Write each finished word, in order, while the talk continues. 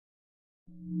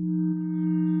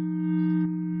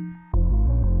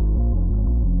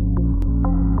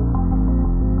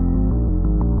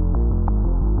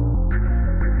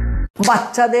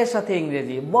বাচ্চাদের সাথে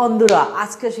ইংরেজি বন্ধুরা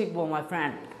আজকে শিখবো মাই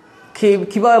ফ্রেন্ড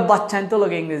কিভাবে বাচ্চাদের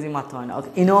লগে ইংরেজি মাথা হয় না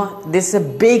you know this is a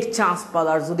big chance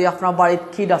brother যদি আপনার বাড়িতে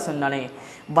কিড আছেন না নেই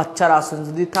বাচ্চারা আছেন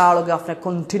যদি তার লগে আপনি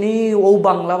কন্টিনিউ ও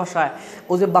বাংলা ভাষায়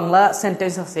ও যে বাংলা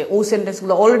সেন্টেন্স আছে ও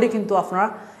সেন্টেন্সগুলো অলরেডি কিন্তু আপনারা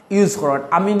ইউজ করেন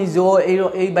আমি নিজেও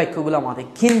এই বাক্যগুলো মাথায়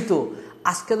কিন্তু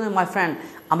আজকে মাই ফ্রেন্ড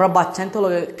আমরা বাচ্চাদের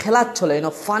লগে খেলার চলে you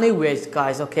know funny wedge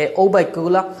guys ওকে ও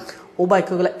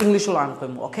বাক্যগুলো ইংলিশও লার্ন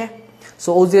করবো ওকে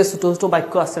So, ছোট ছোট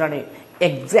বাক্য আছে না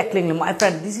exactly my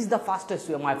friend this is the fastest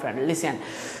way my friend listen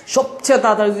সবচেয়ে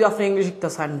তাড়াতাড়ি যদি আপনি ইংলিশ শিখতে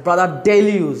চান ব্রাদার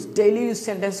ডেইলি ইউজ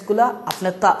সেন্টেন্স গুলা আপনি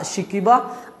শিখিবা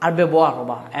আর ব্যবহার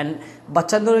করবা এন্ড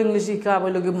বাচ্চাদের ইংলিশ শিখা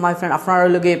বলে মাই ফ্রেন্ড আপনার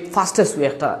লগে ফাস্টেস্ট ওয়ে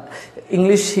একটা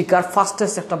ইংলিশ শিখার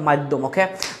ফাস্টেস্ট একটা মাধ্যম ওকে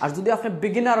আর যদি আপনি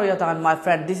বিগিনার হয়ে থাকেন my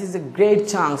friend this is a great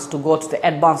chance to go to the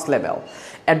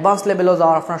advance লেভেলে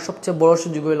যাওয়ার আপনার সবচেয়ে বড়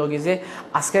সুযোগ হইল যে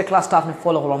আজকের ক্লাসটা আপনি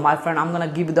ফলো করবেন my friend I am gonna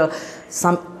give the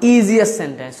some easiest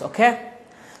sentence okay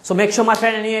so make sure my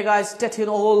friend and you guys stay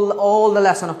tuned all the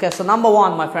lesson okay so number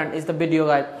 1 my friend is the video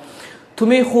guide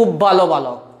তুমি খুব ভালো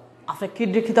বালক আপনি কি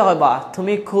লিখিতে হইবা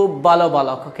তুমি খুব ভালো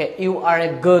বালক okay you are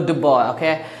a good boy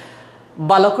okay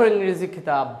বালকের ইংরেজি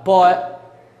কিতা boy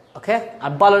okay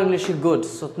আর ভালো English good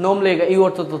so normally you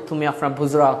অর্থ তো তুমি আপনার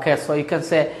বুঝরা okay so you can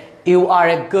say you are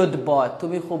a good boy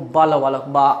তুমি খুব ভালো বালক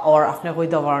বা or আপনি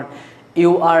কইতে পারেন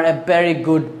you are a very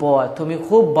good boy তুমি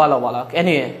খুব ভালো বালক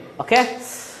anyway okay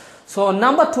so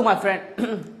number 2 my friend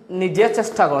নিজে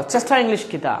চেষ্টা করো চেষ্টা ইংলিশ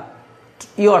কিতা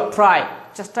your try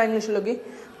চেষ্টা ইংলিশ লগি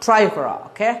try করা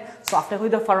okay so আপনি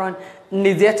কইতে পারেন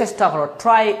নিজে চেষ্টা করো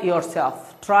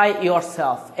try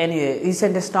yourself anyway এই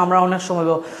সেন্টেন্সটা আমরা অনেক সময়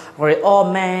করি oh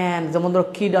man যেমন ধরো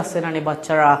কিড আছে না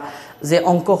বাচ্চারা যে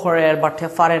অঙ্ক করে বাট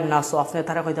পারেন না সো আপনি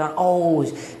তারা কইতে পারেন oh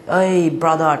hey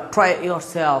brother try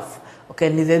yourself okay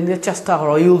নিজে চেষ্টা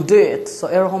করো you'll do it so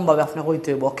এরকম ভাবে আপনি কইতে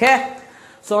হবে okay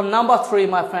so number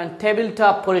 3 my friend টেবিলটা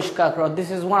পরিষ্কার করো this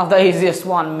is one of the easiest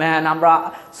one man আমরা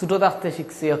ছোট থাকতে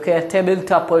শিখছি okay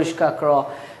টেবিলটা পরিষ্কার করো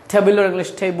টেবিলের ইংলিশ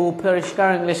টেবল পরিষ্কার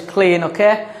English clean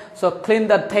okay so clean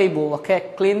the table okay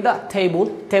clean the table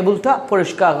টেবিলটা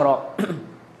পরিষ্কার করো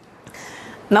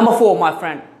number 4 my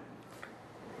friend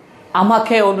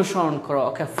আমাকে অনুসরণ করো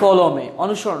okay follow me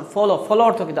অনুসরণ follow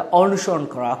অর্থ কি অনুসরণ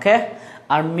করা okay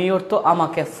আর me অর্থ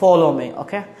আমাকে follow me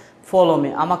okay follow me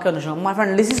আমাকে অনুসরণ my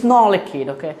friend this is not only kid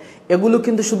okay এগুলো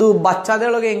কিন্তু শুধু বাচ্চাদের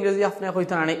লগে ইংরেজি আপনি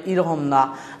কইতে না এরকম না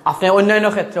আপনি অন্যান্য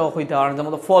ক্ষেত্রেও কইতে পারেন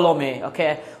যেমন follow me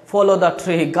okay follow the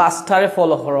tree গাছটারে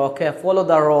follow করো okay follow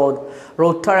the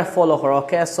roadটারে follow করো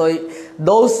okay so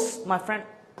those my friend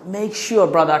make sure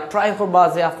brother try করবা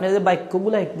যে আপনি যে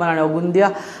বাক্যগুলো বানানো ওগুন দিয়া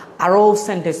আরো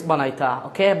সেন্টেন্স বানাইতা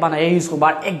ওকে বানাই ইউজ করবা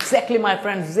এক্স্যাক্টলি মাই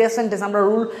ফ্রেন্ড যে সেন্টেন্স আমরা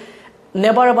rule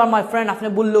never ever my friend আপনি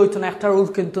বললে হইতো না একটা রুল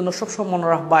কিন্তু সবসময় মনে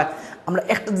রাখবা আমরা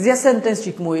একটা যে সেন্টেন্স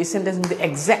শিখবো এই সেন্টেন্স মধ্যে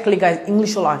এক্স্যাক্টলি গাইজ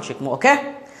ইংলিশ লার্ন শিখবো ওকে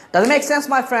does it make sense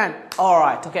my friend all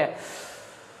right okay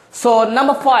so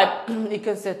number 5 you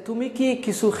can say তুমি কি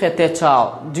কিছু খেতে চাও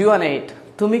do you want to eat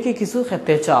তুমি কি কিছু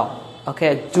খেতে চাও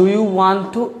okay do you want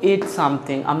to eat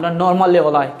something আমরা normally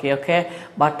like okay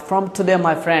but from today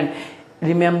my friend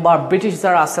remember british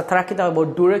যারা আছে তারা কি দাও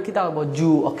দূরে কি দাও জু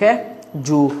okay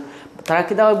জু তারা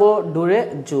কি দাও দূরে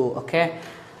জু okay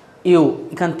you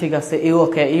এখান থেকে আছে you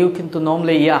okay you কিন্তু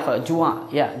normally ইয়া জুয়া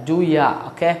জু ইয়া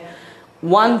okay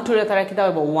one to তারা কি দাও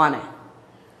one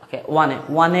okay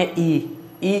one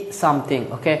e something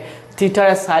okay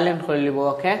টিটারে silent করে লিব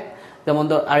okay যেমন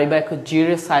ধর আরিবাইকে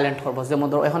জিরে সাইলেন্ট করব যেমন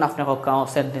ধর এখন আপনি কাও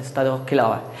সেন্টেন্সটা দেখো কিলা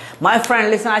হয় my friend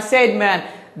listen I said man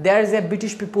there is a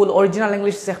british people original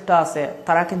english একটা আছে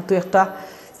তারা কিন্তু একটা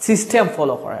সিস্টেম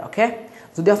ফলো করে okay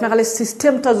যদি আপনি খালি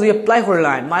সিস্টেমটা যদি অ্যাপ্লাই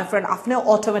করলেন my friend আপনি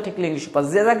অটোমেটিক্যালি ইংলিশ পাস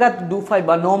যে জায়গা do five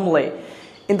বা normally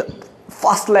in the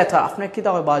first letter আপনি কি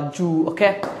দাও বা জু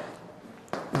okay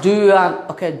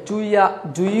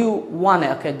do you want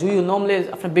it okay do you normally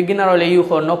after beginner or you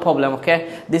for no problem okay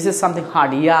this is something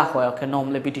hard yeah okay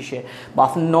normally british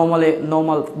but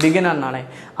normal beginner na nahi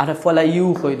after follow you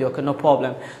hoy okay no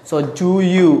problem so do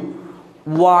you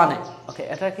want it okay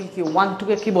eta ki want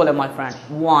to ki bole my friend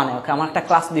want it okay amar ekta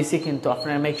class disi kintu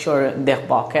apnara make sure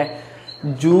dekhba okay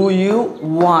do you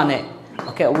want it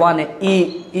okay one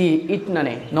eat na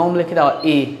nahi normally ki dawa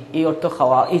e ortho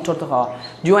khawa eat ortho khawa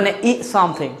do you want to eat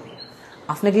something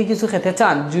আপনি কি কিছু খেতে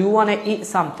চান do you want to eat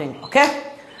something okay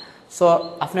so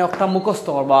আপনি একটা মুখস্থ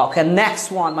করবা okay next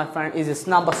one my friend is this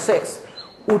number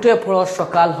 6 উঠে পড়ো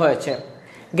সকাল হয়েছে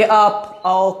get up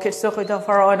oh kids কইতা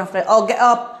পারো না আপনি oh get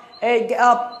up hey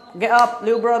get up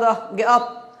little brother get up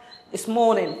it's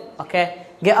morning okay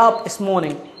get up it's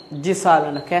morning g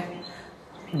silent okay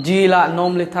g la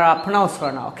normally tara pronounce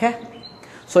right now okay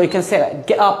so you can say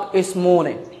get up it's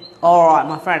morning Alright,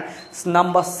 my friend. It's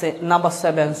number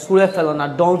 7. Sure felo na,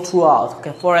 don't throw out.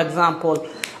 Okay. For example,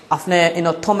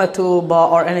 afne tomato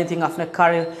or anything afne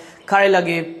curry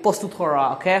lagi postut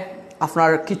kora. Okay.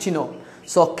 Afnar kitcheno.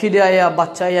 So kidaya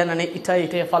bachaya nani ita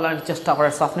falar chesta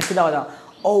kore. So afne kida bada.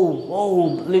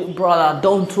 Oh, little brother,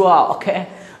 don't throw out. Okay.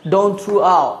 Don't throw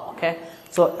out. Okay.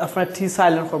 So afne T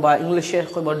silent korba English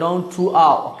korba don't throw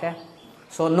out. Okay.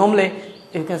 So normally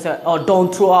you can say, oh,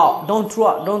 don't throw out. Don't throw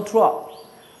out. Don't throw out.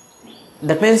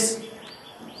 That means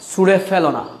sure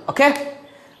felo na. Okay.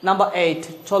 Number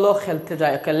 8. Cholo khelte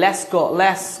jai. Okay. Let's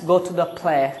go to the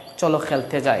play. Cholo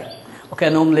khelte jai. Okay.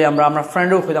 Normally amra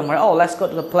friend ro khidam oh, let's go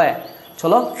to the play.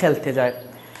 Cholo khelte jai.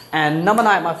 And number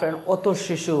 9, my friend, oto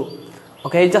shishu.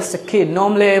 Okay, just a kid.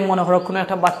 Normally mone koro kono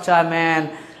ekta bachcha man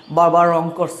barbar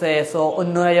wrong korche, so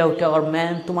onno aya utte or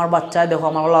man tumar bachcha dekho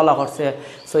amar lala korche.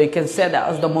 So you can say that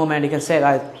as the moment you can say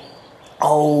guys,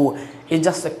 oh, he's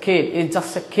just a kid,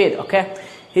 okay?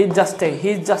 He's just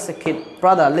a kid.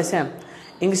 Brother, listen.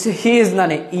 English he is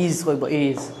not is hoibo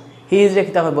is. He is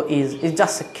rekita hoibo is. It's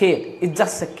just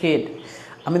a kid.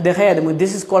 I mean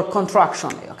this is called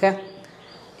contraction, okay?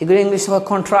 English is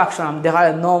contraction.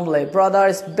 Normally, brother,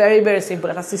 is very simple.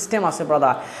 It's a system ase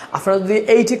brother. After the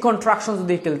 80 contractions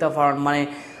they kill the foreign money.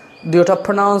 দুটা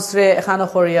pronounce রে এখানে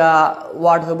করিয়া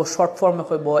word হইব short ফর্মে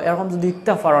হইব এরকম যদি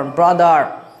দিতে পারেন ব্রাদার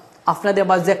আপনাদের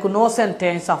বা যে কোনো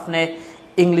সেন্টেন্স আপনি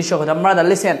ইংলিশে কথা ব্রাদার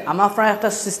লিসেন আমি আপনার একটা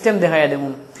সিস্টেম দেখাই দেব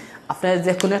আপনি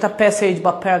যে কোনো একটা প্যাসেজ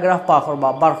বা প্যারাগ্রাফ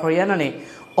বার করিয়া না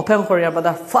ওপেন করিয়া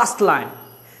ব্রাদার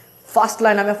ফার্স্ট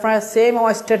লাইন আমি আপনার সেম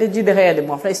আমার স্ট্র্যাটেজি দেখাই দেব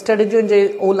আপনার স্ট্র্যাটেজি যে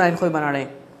ও লাইন কইবা না রে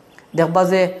দেখবা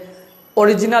যে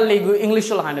অরিজিনাল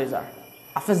ইংলিশে লাইন হয়ে যায়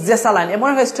আপনি যে লাইন এমন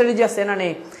একটা স্ট্র্যাটেজি আছে না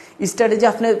স্ট্র্যাটেজি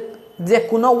আপনি যে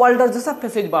কোনো ওয়ার্ল্ডের যে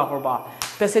প্যাসেজ বার করবা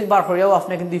প্যাসেজ বার করিয়াও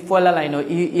আপনি কিন্তু পয়লা লাইন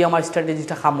ই আমার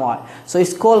স্ট্র্যাটেজিটা খামো হয় সো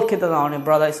স্কুল খেতে দাও না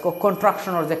ব্রাদার স্কুল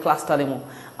কন্ট্রাকশনের যে ক্লাসটা দেবো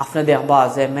আপনি দেখবা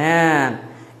যে man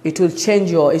it will change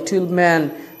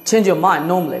your mind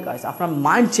normally guys আপনার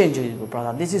মাইন্ড চেঞ্জ হয়ে যাবে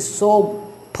brother this is so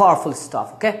powerful stuff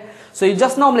okay so you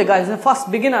just normally guys in the first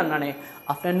beginner nane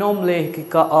after normally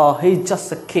he's just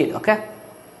a kid okay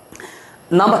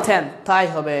number 10 tai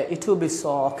hobe it will be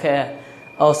so okay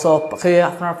also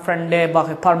আপনার ফ্রেন্ডে বা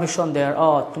permission দেয়ার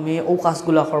তুমি ও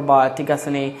কাজগুলো করবা ঠিক আছে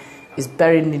নি is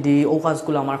very needy ও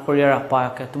কাজগুলো আমার করিয়া রাখবা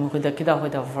okay তুমি কইতা কিটা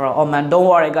হইতা oh man don't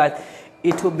worry guys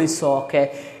it will be so okay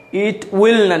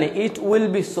it will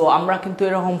be so আমরা কিন্তু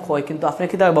এরকম কই কিন্তু আপনি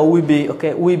কিটা বা will be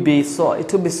okay will be so it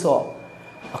will be so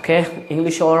okay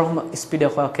english or speed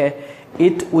okay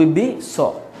it will be so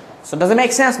does it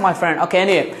make sense my friend okay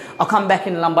anyway I'll come back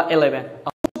in number 11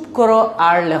 করো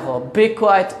আর লেখো be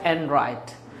quiet and write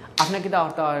আপনি কিটা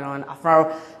করতে পারেন আপনার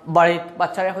বাড়ির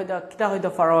বাচ্চারা কিটা হইতে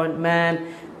পারেন man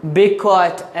be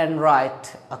quiet and write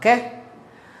okay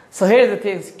so here are the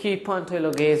things key point হইলো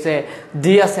যে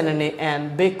ডি আছে না and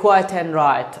be quiet and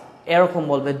write এরকম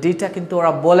বলবে ডিটা কিন্তু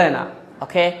ওরা বলে না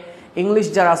okay ইংলিশ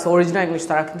যারা আছে অরিজিনাল ইংলিশ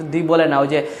তারা কিন্তু দি বলে না ওই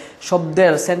যে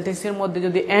শব্দের সেন্টেন্সের মধ্যে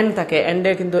যদি এন্ড থাকে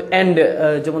এন্ডে কিন্তু এন্ড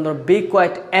যেমন ধর be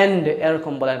quiet and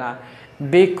এরকম বলে না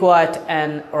be quiet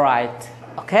and write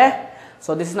okay so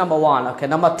this is number 1 okay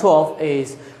number 12 is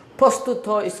প্রস্তুত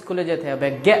স্কুলে যেতে হবে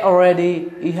get ready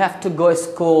you have to go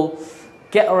school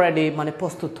get ready মানে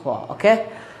প্রস্তুত হওয়া okay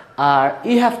R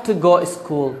you have to go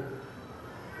school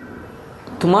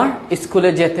তোমার স্কুলে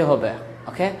যেতে হবে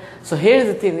okay so here's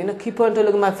the thing key point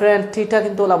look my friend theta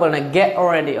কিন্তু ওলা বলে না get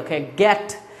ready okay get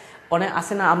অনেক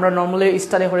আছে না আমরা normally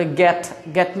study করে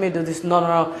get me do this no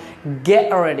get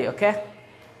ready okay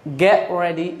get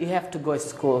ready you have to go to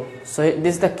school so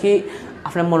this is the key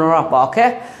after monorapa okay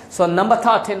so number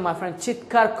 13 my friend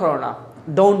chitkar corona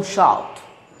don't shout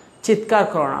chitkar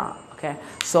corona okay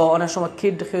so on a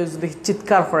kid who's the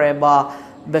chitkar kore ba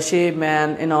beshi man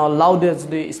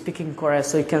loudly speaking kore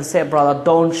so you can say brother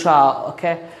don't shout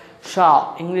okay shout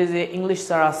english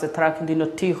sara se tara kintu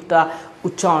tihta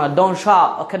uchana don't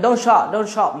shout okay don't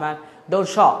shout man don't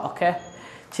shout okay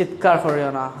চিৎকার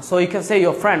করিও না so you can say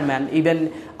your friend man even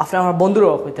after আমার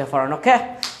বন্ধুরাও হইতে পারেন okay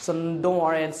so don't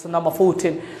worry so number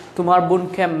 14 তোমার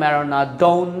বোনকে মেরো না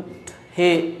don't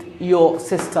hit your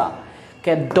sister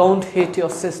okay don't hit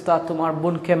your sister তোমার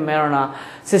বোনকে মেরো না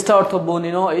sister অর্থ বোন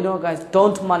you know guys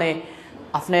don't মানে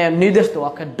আপনি নির্দেশ দাও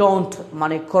okay don't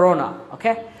মানে করো না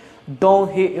okay don't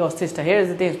hit your sister here is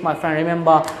the thing my friend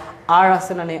remember r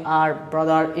asenani r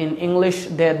brother in english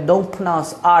they don't pronounce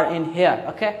r in here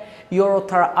okay your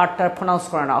r pronounce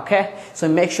corona okay so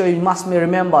make sure you must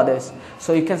remember this so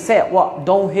you can say what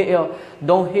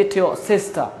don't hit your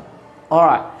sister all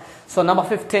right so number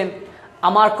 15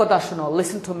 amar kotha shuno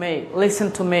listen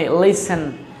to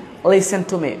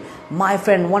me my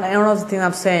friend one another thing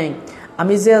I'm saying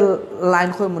আমি যে line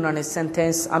কই মনে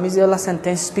sentence আমি যে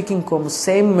sentence speaking করব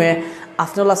same way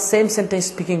আপনি same sentence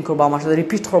speaking করবা আমার সাথে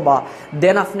রিপিট করবা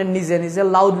দেন আপনি নিজে নিজে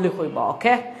লাউডলি কইবা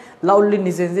ওকে লাউডলি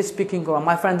নিজে নিজে স্পিকিং করবা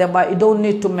মাই ফ্রেন্ড দেবা you don't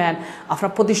need to man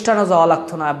আপনার প্রতিষ্ঠানে যাওয়া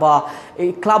লাগতো না বা এই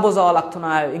ক্লাবও যাওয়া লাগতো না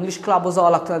ইংলিশ ক্লাবও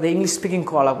যাওয়া লাগতো না ইংলিশ স্পিকিং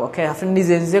করা লাগবে ওকে আপনি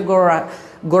নিজে নিজে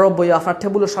গৌরব বইয়া আপনার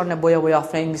টেবিলের সামনে বইয়া বইয়া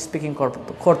আপনি ইংলিশ স্পিকিং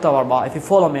করতে পারবা if you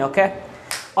follow me okay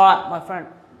alright my friend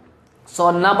so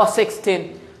number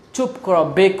 16 chup karo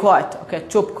be quiet okay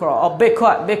chup karo or be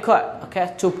quiet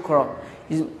okay chup karo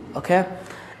okay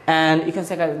and you can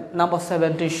say guys number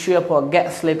 17 sure for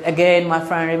get sleep again my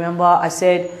friend remember I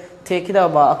said take it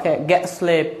over okay get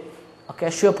sleep okay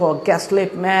sure for get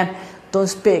sleep man don't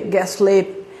speak get sleep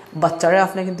বাচ্চারে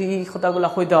আপনি কিন্তু এই কথাগুলো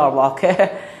কইতে পারবা okay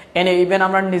and even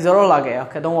আমরা নিজেরও লাগে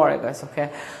okay don't worry guys okay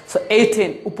so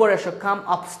 18 উপরে এসো come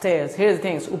upstairs here's the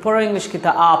things উপরে ইংলিশ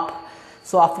কিতা up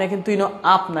so আপনি কিন্তু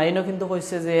আপ না কিন্তু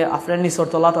কইছে যে আপনি নিচের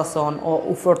তলাত আছেন ও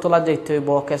উপর তলাত যাইতে হইব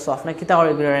ওকে সো আপনি কিতা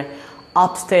করে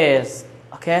আপস্টেয়ার্স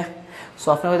ওকে সো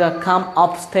আপনি কইতা কাম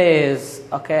আপস্টেয়ার্স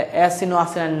ওকে এস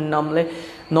আছে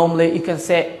normally you can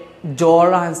say jaw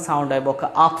and sound আইব ওকে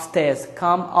আপস্টেয়ার্স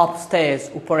কাম আপস্টেয়ার্স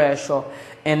উপরে এসো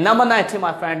and number 19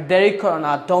 my friend দেরি করো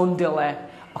না don't delay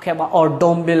okay or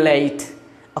don't be late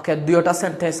okay দুইটা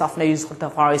সেন্টেন্স আপনি ইউজ করতে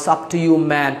পারো it's up to you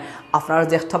man আপনার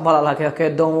যেটা ভালো লাগে okay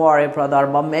don't worry brother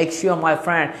but make sure my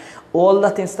friend all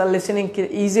the things that listening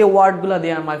easy word গুলো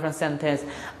দিয়ে my friend sentence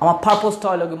আমার পারপোজটা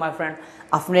হলো কি my friend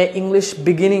আপনি ইংলিশ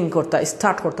বিগিনিং করতে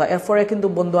স্টার্ট করতে এরপরে কিন্তু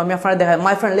বন্ধু আমি আপনার দেখাই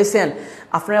my friend listen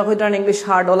আপনার কইটা ইংলিশ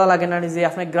হার্ড ওলা লাগে না যে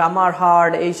আপনি গ্রামার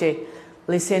হার্ড এই সেই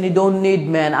listen you don't need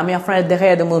man আমি আপনার দেখাই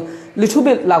দেবো লিটল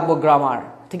বিট লাগবো গ্রামার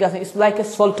ঠিক আছে ইটস লাইক এ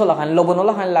সল্ট লাগান লবণ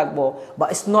লাগান লাগবো বা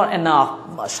it's not enough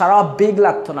Sara big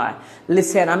লাগতো না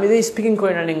লিসেন আমি যে স্পিকিং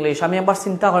করি না ইংলিশ আমি আবার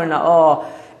চিন্তা করি না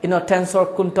টেন্সর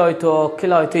কোনটা হয়তো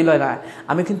কিলা হয়তো ইলয় না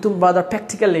আমি কিন্তু ব্রাদার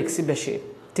প্র্যাকটিক্যাল লিখছি বেশি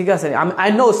ঠিক আছে আমি I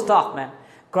know staff man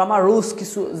grammar rules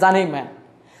কিছু জানি ম্যান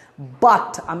বাট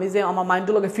আমি যে আমার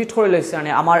মাইন্ডগুলোকে ফিট করে লেগছি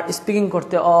আমার স্পিকিং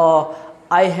করতে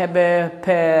আই হ্যাভ এ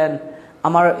ফ্যান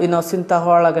আমার চিন্তা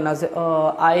করা লাগে না যে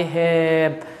আই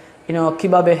হ্যাভ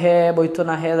কিভাবে হে বইতো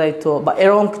না হে যাইতো বা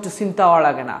এরকম কিছু চিন্তা হওয়া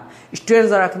লাগে না স্টুডেন্ট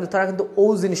যারা কিন্তু তারা কিন্তু ও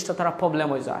জিনিসটা তারা প্রবলেম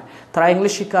হয়ে যায় তারা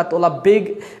English শিখাত OLA big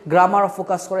grammar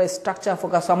focus করে স্ট্রাকচার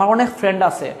ফোকাস আমার অনেক ফ্রেন্ড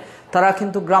আছে তারা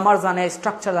কিন্তু গ্রামার জানে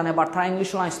স্ট্রাকচার জানে বাট তারা ইংলিশ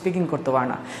স্পিকিং করতে পারে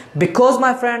না বিকজ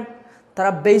মাই ফ্রেন্ড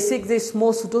তারা বেসিক যে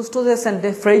স্মল ছোটো যে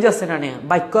সেন্টেন্স ফ্রেজ আছে না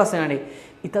বাক্য আছে না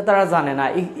এটা তারা জানে না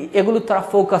এগুলো তারা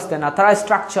ফোকাস দেয় না তারা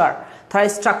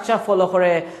স্ট্রাকচার ফলো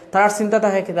করে তার চিন্তা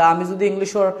থাকে কিনা আমি যদি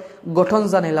ইংলিশের গঠন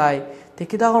জানিলাই তো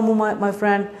কিতা করবো মাই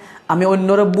ফ্রেন্ড আমি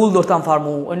অন্যরে ভুল ধরতাম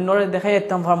পারবো অন্যরে দেখাই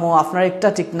যেতাম পারবো আপনার একটা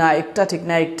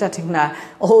ঠিক না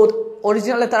ও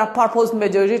অরিজিনালি তারা পারপোজ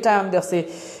মেজরিটি টাইম দেখছি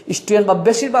স্টুডেন্ট বা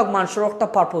বেশিরভাগ মানুষের একটা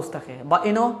পারপোজ থাকে বা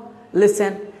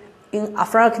লিসেন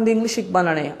আপনারা কিন্তু ইংলিশ শিখবা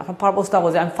না আপনার পারপোজটা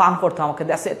বোঝে আমি ফান করতাম আমাকে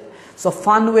that's it so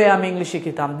fun way আমি ইংলিশ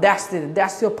শিখিতাম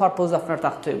দ্যাটস ইউর পারপোজ আপনার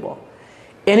থাকতে হইব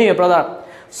anyway brother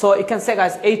So you can say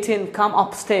guys 18 come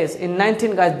upstairs in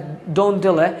 19 guys don't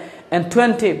delay and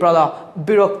 20 brother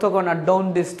birokto korna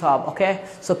don't disturb okay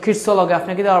so kids loge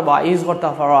apni ki darba use korte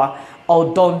paro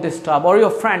oh don't disturb or your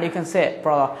friend you can say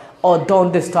brother oh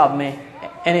don't disturb me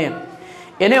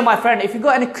anyway my friend if you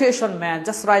got any question man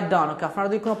just write down okay আপনার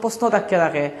যদি কোনো প্রশ্ন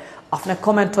থাকে আপনি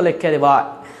comment লিখে দিবা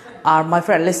আর my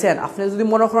friend listen আপনি যদি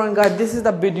মনে করেন guys this is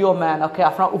the video man okay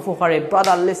আপনার উপকারী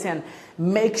brother listen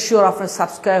make sure after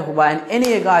subscribe hoba and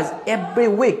any guys every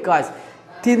week guys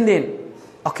 3 দিন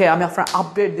okay আমি আপনার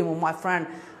আপডেট দিব my friend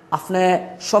আপনি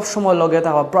সব সময় লগে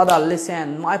থাকবা brother listen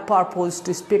my purpose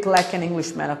to speak like an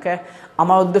Englishman okay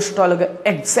আমার উদ্দেশ্যটা হলো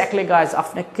exactly guys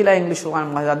আপনি কিলা English learn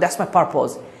that's my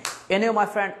purpose anyway my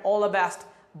friend all the best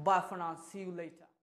bye for now see you later